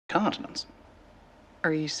continents.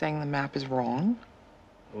 Are you saying the map is wrong?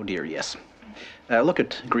 Oh dear, yes. Look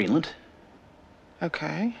at Greenland.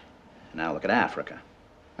 Okay. Now look at Africa.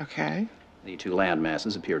 Okay. The two land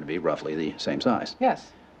masses appear to be roughly the same size.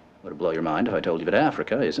 Yes. Would it blow your mind if I told you that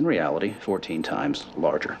Africa is in reality 14 times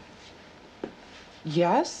larger?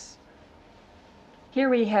 Yes? Here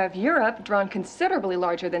we have Europe, drawn considerably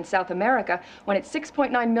larger than South America. When it's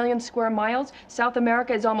 6.9 million square miles, South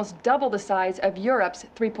America is almost double the size of Europe's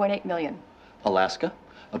 3.8 million. Alaska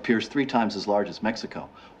appears 3 times as large as Mexico,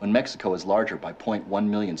 when Mexico is larger by 0.1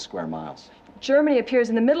 million square miles. Germany appears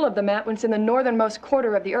in the middle of the map when it's in the northernmost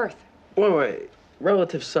quarter of the Earth. Wait.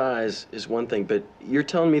 Relative size is one thing, but you're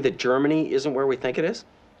telling me that Germany isn't where we think it is?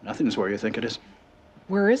 Nothing's where you think it is.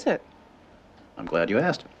 Where is it? I'm glad you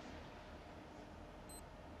asked.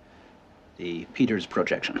 The Peters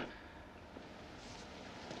projection.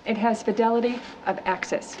 It has fidelity of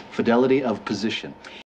axis. Fidelity of position.